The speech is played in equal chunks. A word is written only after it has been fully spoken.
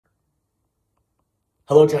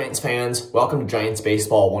Hello, Giants fans. Welcome to Giants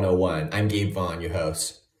Baseball 101. I'm Gabe Vaughn, your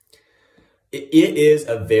host. It is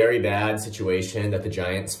a very bad situation that the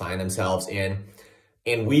Giants find themselves in,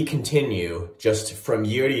 and we continue, just from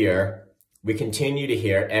year to year, we continue to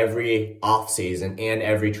hear every offseason and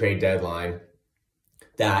every trade deadline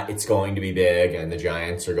that it's going to be big and the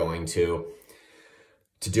Giants are going to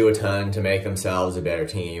do a ton to make themselves a better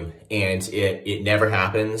team, and it never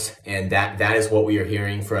happens. And that is what we are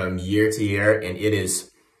hearing from year to year, and it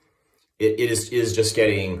is just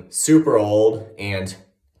getting super old. And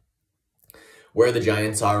where the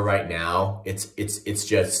Giants are right now, it's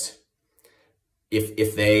just,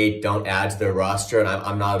 if they don't add to their roster, and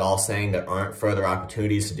I'm not at all saying there aren't further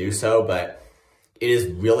opportunities to do so, but it is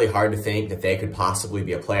really hard to think that they could possibly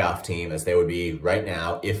be a playoff team as they would be right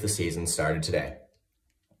now if the season started today.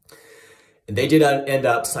 They did end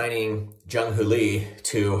up signing Jung-Hoo Lee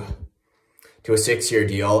to a 6-year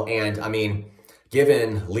deal. And I mean,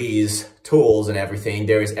 given Lee's tools and everything,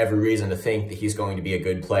 there is every reason to think that he's going to be a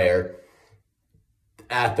good player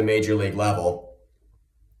at the major league level.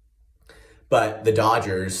 But the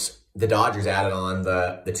Dodgers added on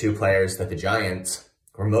the two players that the Giants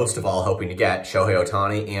were most of all hoping to get, Shohei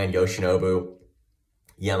Ohtani and Yoshinobu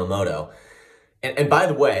Yamamoto. And by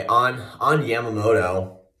the way, on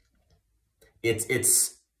Yamamoto,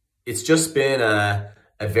 it's just been a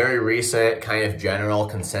very recent kind of general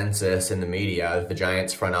consensus in the media that the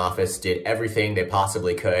Giants front office did everything they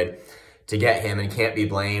possibly could to get him and can't be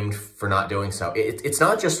blamed for not doing so. It's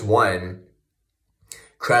not just one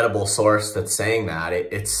credible source that's saying that.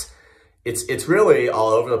 It's really all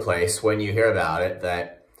over the place when you hear about it,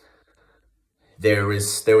 that there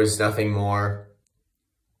was nothing more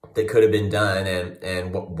that could have been done,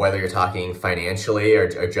 and whether you're talking financially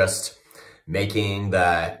or just making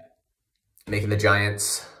the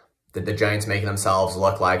Giants making themselves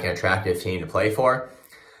look like an attractive team to play for,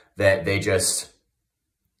 that they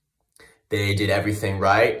did everything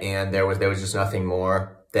right, and there was just nothing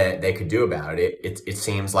more that they could do about it. It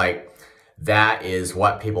seems like that is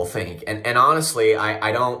what people think, and honestly,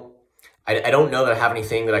 I don't know that I have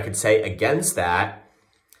anything that I could say against that.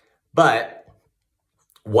 But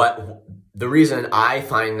the reason I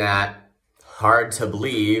find that hard to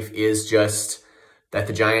believe is just that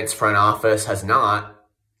the Giants front office has not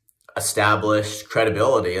established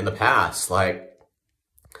credibility in the past.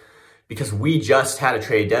 Because we just had a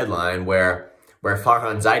trade deadline where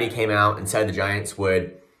Farhan Zaidi came out and said the Giants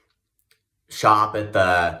would shop at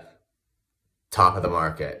the top of the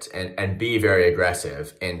market and be very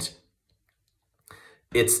aggressive. And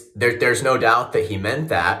there's no doubt that he meant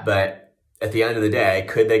that, but at the end of the day,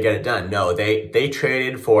 could they get it done? No, they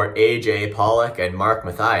traded for A.J. Pollock and Mark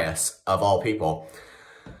Mathias, of all people.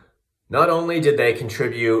 Not only did they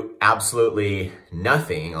contribute absolutely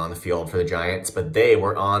nothing on the field for the Giants, but they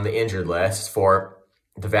were on the injured list for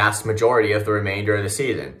the vast majority of the remainder of the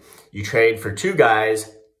season. You trade for two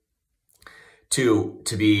guys to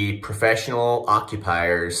be professional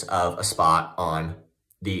occupiers of a spot on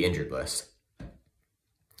the injured list.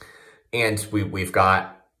 And we've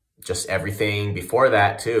got just everything before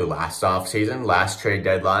that too. Last offseason, last trade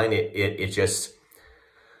deadline, it just,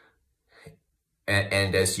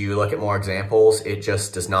 and as you look at more examples, it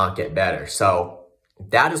just does not get better. So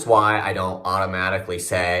that is why I don't automatically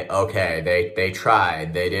say, okay, they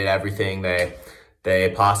tried, they did everything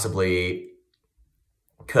they possibly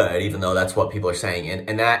could, even though that's what people are saying.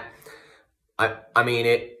 And that, I mean,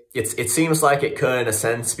 it seems like it could, in a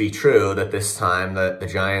sense, be true that this time the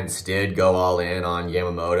Giants did go all in on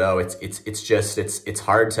Yamamoto.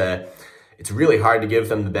 It's really hard to give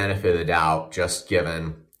them the benefit of the doubt, just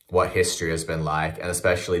given what history has been like, and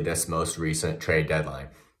especially this most recent trade deadline.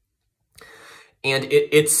 And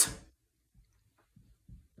it's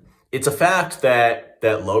a fact that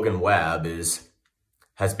Logan Webb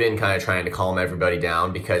has been kind of trying to calm everybody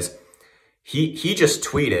down, because he just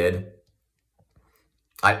tweeted,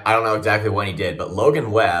 I don't know exactly when he did, but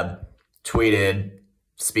Logan Webb tweeted,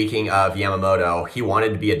 speaking of Yamamoto, he wanted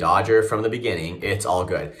to be a Dodger from the beginning. It's all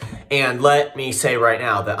good. And let me say right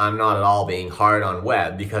now that I'm not at all being hard on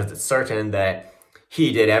Webb, because it's certain that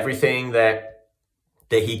he did everything that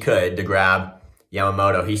he could to grab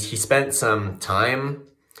Yamamoto. He spent some time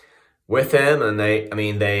with him, and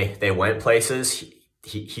they went places.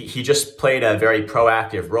 He just played a very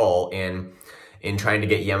proactive role in trying to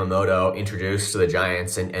get Yamamoto introduced to the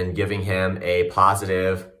Giants and giving him a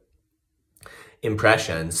positive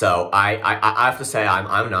impression. So I have to say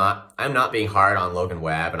I'm not being hard on Logan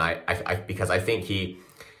Webb, and because I think he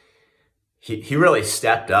really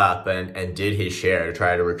stepped up and did his share to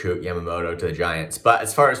try to recruit Yamamoto to the Giants. But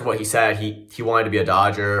as far as what he said, he wanted to be a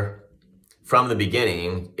Dodger from the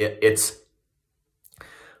beginning,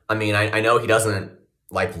 I mean, I know he doesn't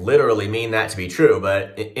like literally mean that to be true,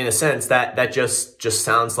 but in a sense that just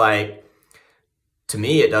sounds like, to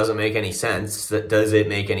me, it doesn't make any sense. Does it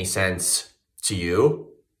make any sense to you?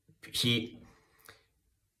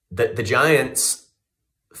 The Giants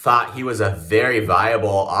thought he was a very viable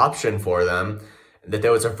option for them, that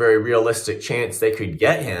there was a very realistic chance they could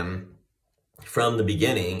get him from the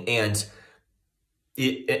beginning. And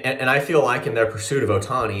I feel like in their pursuit of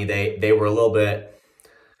Ohtani, they were a little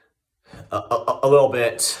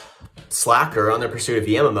bit slacker on their pursuit of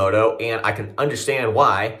Yamamoto, and I can understand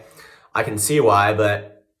why. I can see why,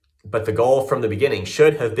 but the goal from the beginning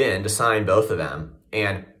should have been to sign both of them.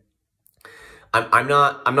 And I'm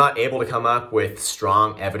not able to come up with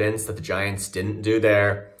strong evidence that the Giants didn't do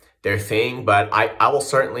their thing, but I will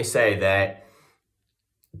certainly say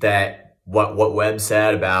that what Webb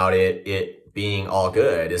said about it being all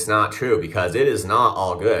good is not true, because it is not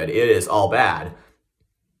all good. It is all bad.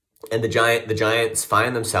 And the Giants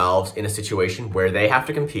find themselves in a situation where they have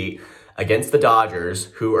to compete against the Dodgers,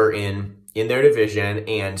 who are in their division,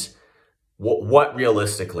 and what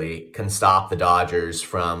realistically can stop the Dodgers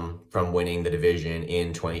from winning the division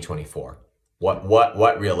in 2024?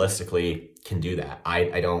 What realistically can do that?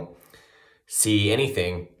 I don't see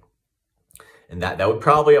anything. And that would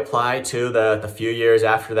probably apply to the few years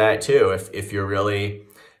after that too, if you're really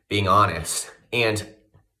being honest. And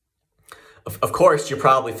of course, you're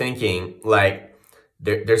probably thinking, like,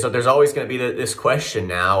 there's always going to be this question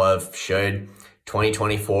now of, should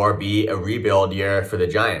 2024 be a rebuild year for the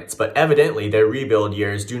Giants? But evidently, their rebuild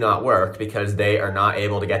years do not work, because they are not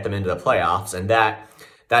able to get them into the playoffs, and that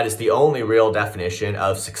is the only real definition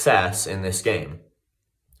of success in this game.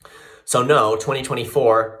 So no,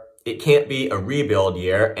 2024, it can't be a rebuild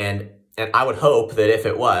year, and I would hope that if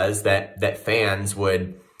it was, that fans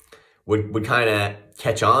would kind of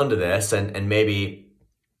catch on to this, and maybe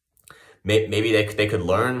they could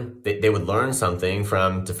learn, they would learn something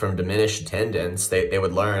from diminished attendance. They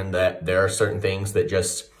would learn that there are certain things that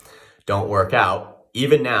just don't work out.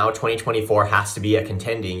 Even now, 2024 has to be a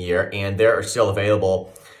contending year, and there are still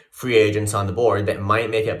available free agents on the board that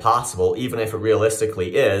might make it possible, even if it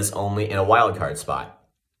realistically is only in a wild card spot.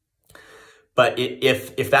 But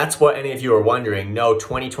if that's what any of you are wondering, no,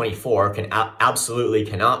 2024 absolutely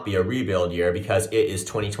cannot be a rebuild year, because it is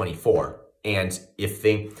 2024. And if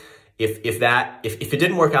it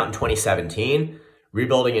didn't work out in 2017,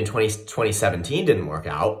 rebuilding in 2017 didn't work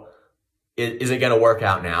out, is it going to work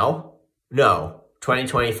out now? No.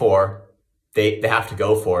 2024, they have to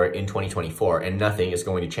go for it in 2024, and nothing is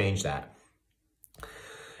going to change that.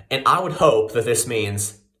 And I would hope that this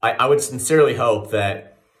means, I would sincerely hope that,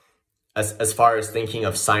 as far as thinking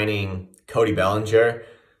of signing Cody Bellinger,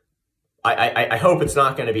 I hope it's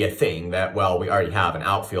not going to be a thing that, well, we already have an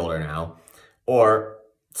outfielder now. Or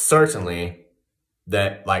certainly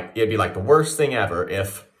that, like, it'd be like the worst thing ever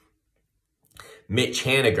if Mitch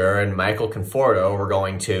Haniger and Michael Conforto were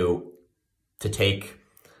going to take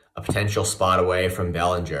a potential spot away from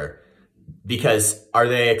Bellinger. Because are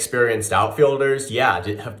they experienced outfielders? Yeah.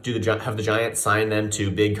 Have the Giants signed them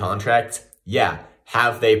to big contracts? Yeah.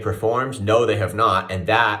 Have they performed? No, they have not. And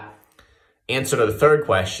that answer to the third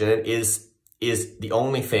question is the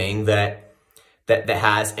only thing that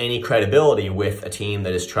has any credibility with a team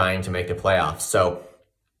that is trying to make the playoffs. So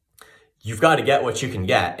you've got to get what you can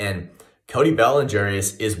get. And Cody Bellinger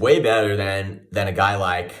is way better than a guy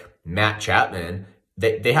like Matt Chapman.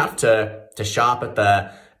 They have to shop at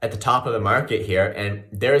the top of the market here, and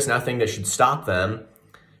there is nothing that should stop them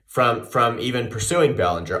from even pursuing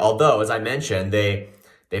Bellinger. Although, as I mentioned,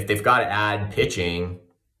 they've got to add pitching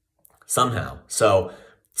somehow. So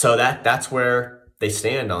that's where they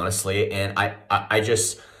stand, honestly. And I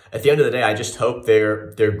just, at the end of the day, I just hope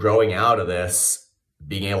they're growing out of this,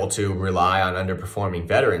 being able to rely on underperforming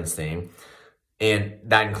veterans thing. And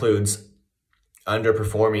that includes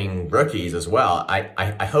underperforming rookies as well.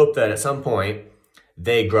 I hope that at some point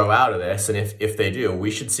they grow out of this. And if they do,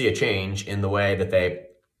 we should see a change in the way that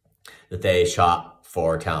they shop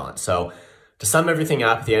for talent. So to sum everything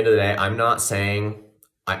up, at the end of the day, I'm not saying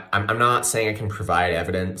I can provide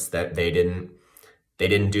evidence that they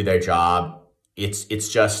didn't do their job. It's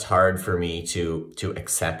just hard for me to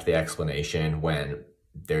accept the explanation when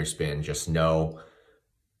there's been just no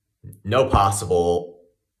possible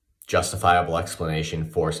justifiable explanation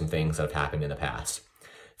for some things that have happened in the past.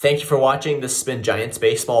 Thank you for watching. This has been Giants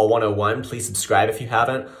Baseball 101. Please subscribe if you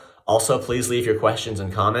haven't. Also, please leave your questions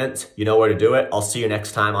and comments. You know where to do it. I'll see you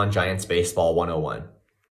next time on Giants Baseball 101.